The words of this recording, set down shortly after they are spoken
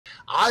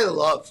I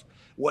love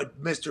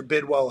what Mr.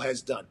 Bidwell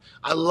has done.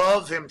 I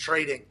love him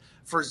trading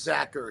for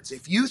Zach Ertz.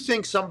 If you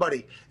think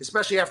somebody,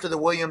 especially after the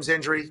Williams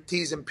injury,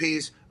 T's and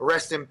P's,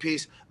 rest in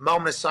peace,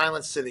 moment of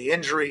silence to the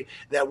injury,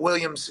 that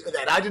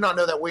I did not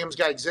know that Williams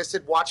guy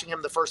existed. Watching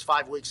him the first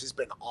 5 weeks has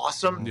been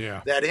awesome.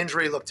 Yeah. That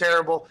injury looked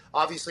terrible.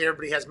 Obviously,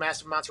 everybody has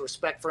massive amounts of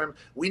respect for him.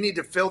 We need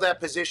to fill that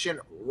position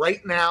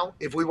right now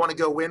if we want to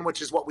go win,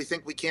 which is what we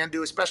think we can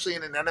do, especially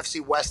in an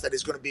NFC West that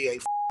is going to be a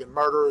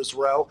murderer's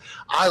row.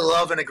 I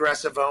love an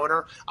aggressive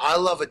owner. I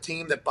love a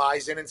team that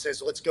buys in and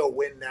says, let's go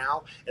win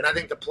now. And I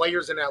think the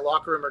players in that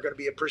locker room are going to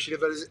be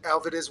appreciative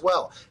of it as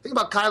well. Think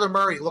about Kyler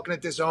Murray looking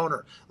at this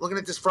owner, looking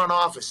at this front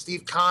office,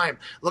 Steve Keim,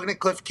 looking at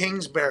Cliff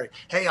Kingsbury.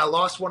 Hey, I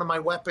lost one of my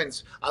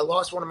weapons. I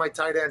lost one of my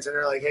tight ends. And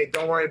they're like, hey,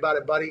 don't worry about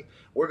it, buddy.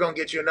 We're going to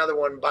get you another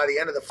one by the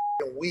end of the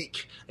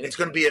week. And it's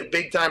going to be a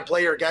big-time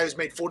player, a guy who's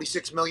made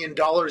 $46 million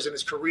in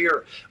his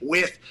career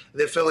with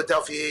the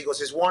Philadelphia Eagles,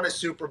 has won a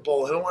Super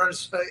Bowl, who won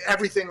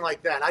everything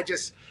like that.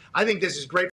 I think this is great.